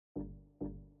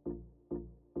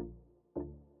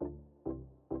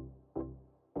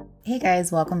Hey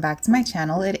guys, welcome back to my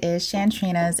channel. It is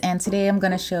Shantrina's, and today I'm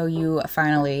going to show you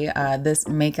finally this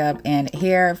makeup and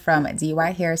hair from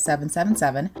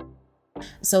Dyhair777.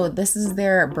 So this is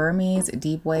their Burmese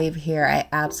deep wave hair. I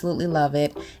absolutely love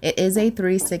it. It is a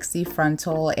 360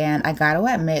 frontal, and I gotta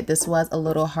admit this was a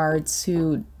little hard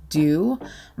to do,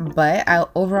 but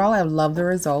overall I love the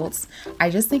results. I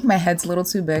just think my head's a little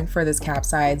too big for this cap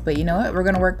size, but you know what, we're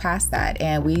gonna work past that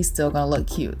and we still gonna look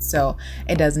cute, so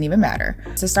it doesn't even matter.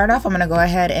 To start off, I'm gonna go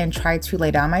ahead and try to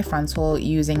lay down my frontal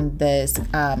using this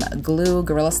glue,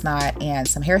 Gorilla Snot, and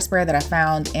some hairspray that I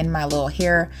found in my little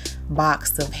hair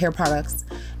box of hair products.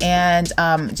 And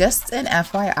just an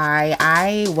FYI,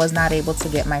 I was not able to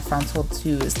get my frontal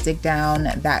to stick down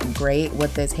that great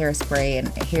with this hairspray and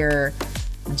hair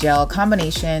gel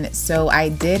combination, so I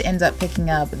did end up picking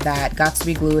up that Got to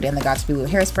Be Glued and the Got to Be Glued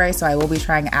hairspray, so I will be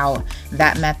trying out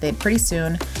that method pretty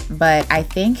soon. But I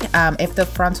think if the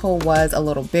frontal was a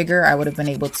little bigger, I would have been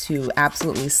able to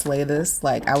absolutely slay this.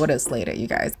 Like, I would have slayed it, you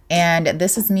guys. And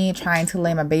this is me trying to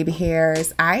lay my baby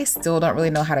hairs. I still don't really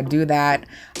know how to do that.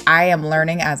 I am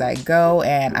learning as I go,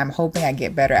 and I'm hoping I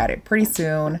get better at it pretty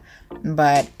soon.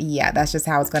 But yeah, that's just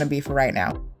how it's going to be for right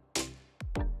now.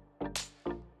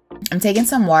 I'm taking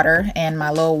some water and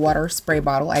my little water spray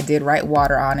bottle. I did write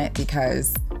water on it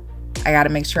because I got to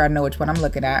make sure I know which one I'm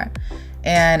looking at.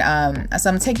 And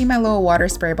so I'm taking my little water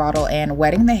spray bottle and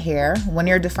wetting the hair. When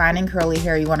you're defining curly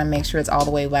hair, you want to make sure it's all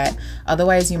the way wet.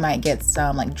 Otherwise, you might get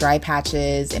some like dry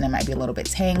patches and it might be a little bit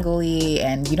tangly,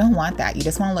 and you don't want that. You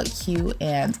just want to look cute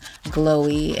and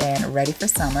glowy and ready for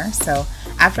summer. So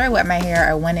after I wet my hair,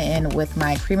 I went in with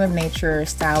my Cream of Nature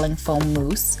styling foam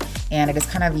mousse, and I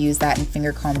just kind of used that and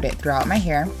finger combed it throughout my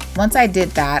hair. Once I did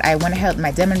that, I went ahead with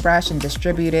my Denman brush and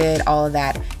distributed all of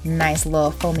that nice little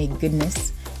foamy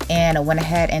goodness, and I went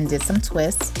ahead and did some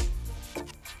twists.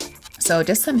 So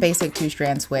just some basic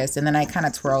 2-strand twists, and then I kind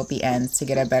of twirled the ends to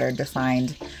get a better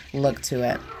defined look to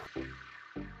it.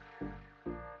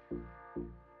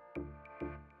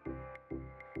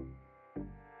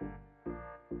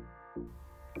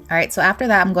 Alright, so after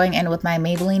that, I'm going in with my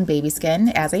Maybelline Baby Skin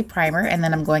as a primer, and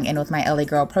then I'm going in with my LA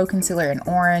Girl Pro Concealer in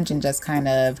orange and just kind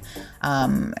of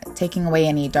taking away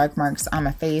any dark marks on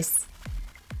my face.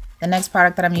 The next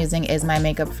product that I'm using is my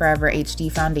Makeup Forever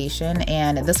HD foundation,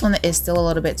 and this one is still a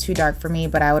little bit too dark for me,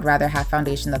 but I would rather have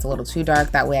foundation that's a little too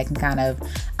dark. That way I can kind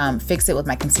of fix it with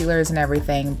my concealers and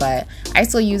everything, but I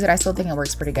still use it. I still think it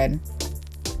works pretty good.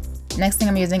 Next thing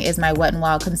I'm using is my Wet n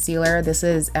Wild concealer. This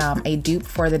is a dupe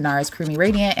for the NARS Creamy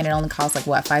Radiant, and it only costs like,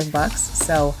 what, $5?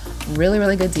 So really,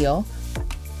 really good deal.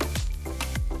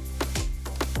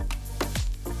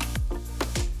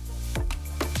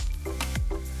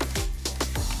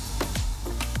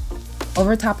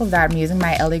 Over top of that, I'm using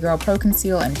my LA Girl Pro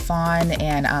Conceal in Fawn,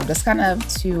 and just kind of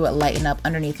to lighten up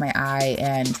underneath my eye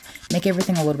and make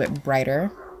everything a little bit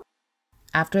brighter.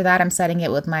 After that, I'm setting it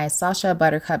with my Sasha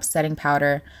Buttercup setting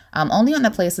powder, only on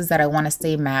the places that I want to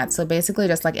stay matte, so basically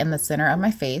just like in the center of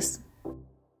my face.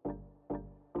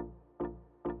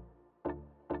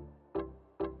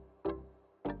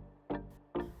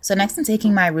 So next I'm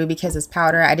taking my Ruby Kisses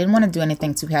powder. I didn't want to do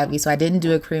anything too heavy, so I didn't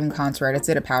do a cream contour, I just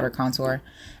did a powder contour.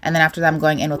 And then after that, I'm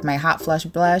going in with my Hot Flush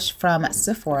blush from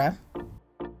Sephora.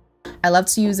 I love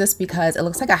to use this because it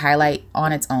looks like a highlight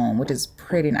on its own, which is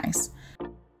pretty nice.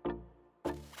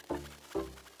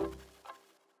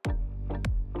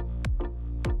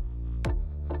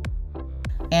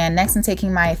 And next I'm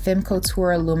taking my Femme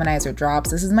Couture Luminizer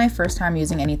Drops. This is my first time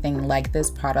using anything like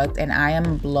this product, and I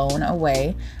am blown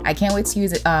away. I can't wait to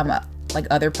use it, like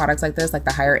other products like this, like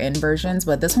the higher end versions,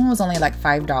 but this one was only like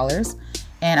 $5.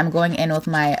 And I'm going in with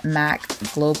my MAC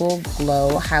Global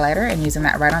Glow highlighter and using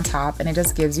that right on top, and it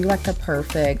just gives you like the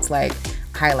perfect like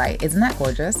highlight. Isn't that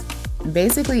gorgeous?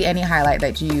 Basically any highlight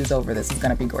that you use over this is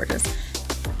gonna be gorgeous.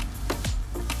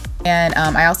 And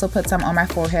I also put some on my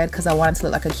forehead because I wanted to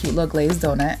look like a cute little glazed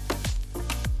donut,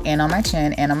 and on my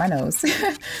chin and on my nose.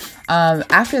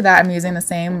 After that, I'm using the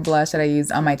same blush that I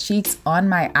used on my cheeks on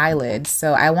my eyelids.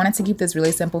 So I wanted to keep this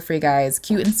really simple for you guys,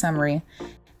 cute and summery.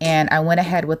 And I went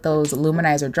ahead with those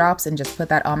luminizer drops and just put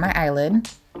that on my eyelid.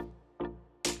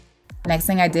 Next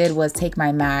thing I did was take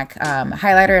my MAC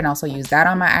highlighter and also use that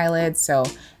on my eyelid. So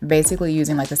basically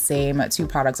using like the same two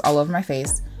products all over my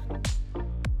face.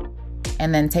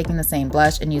 And then taking the same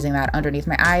blush and using that underneath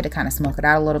my eye to kind of smoke it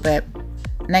out a little bit.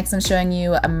 Next, I'm showing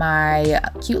you my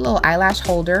cute little eyelash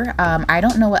holder. I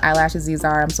don't know what eyelashes these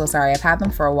are. I'm so sorry. I've had them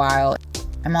for a while.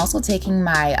 I'm also taking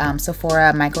my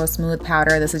Sephora Micro Smooth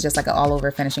powder. This is just like an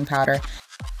all-over finishing powder.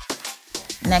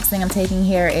 Next thing I'm taking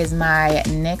here is my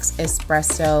NYX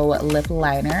Espresso lip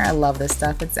liner. I love this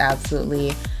stuff. It's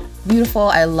absolutely Beautiful.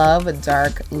 I love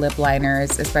dark lip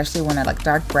liners, especially when I like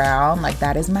dark brown. Like,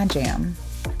 that is my jam.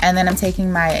 And then I'm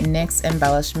taking my NYX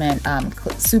Embellishment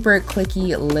Super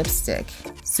Clicky Lipstick.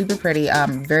 Super pretty,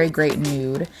 very great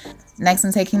nude. Next,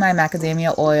 I'm taking my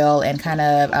macadamia oil and kind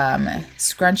of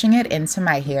scrunching it into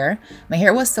my hair. My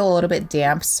hair was still a little bit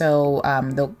damp, so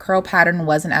the curl pattern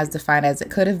wasn't as defined as it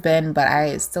could have been, but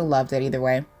I still loved it either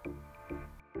way.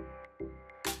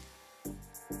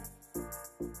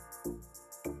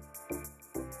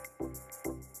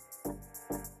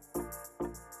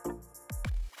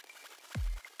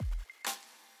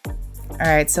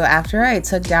 Alright, so after I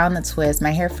took down the twist, my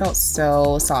hair felt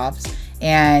so soft,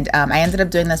 and I ended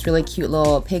up doing this really cute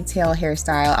little pigtail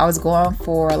hairstyle. I was going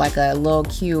for like a little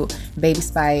cute Baby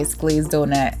Spice glazed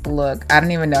donut look. I don't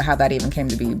even know how that even came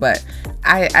to be, but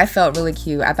I felt really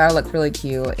cute. I thought it looked really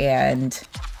cute, and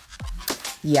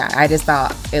yeah, I just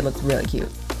thought it looked really cute.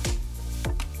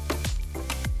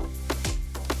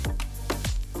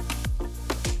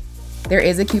 There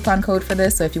is a coupon code for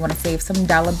this, so if you want to save some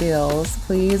dollar bills,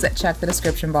 please check the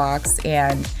description box,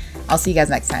 and I'll see you guys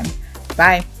next time.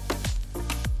 Bye!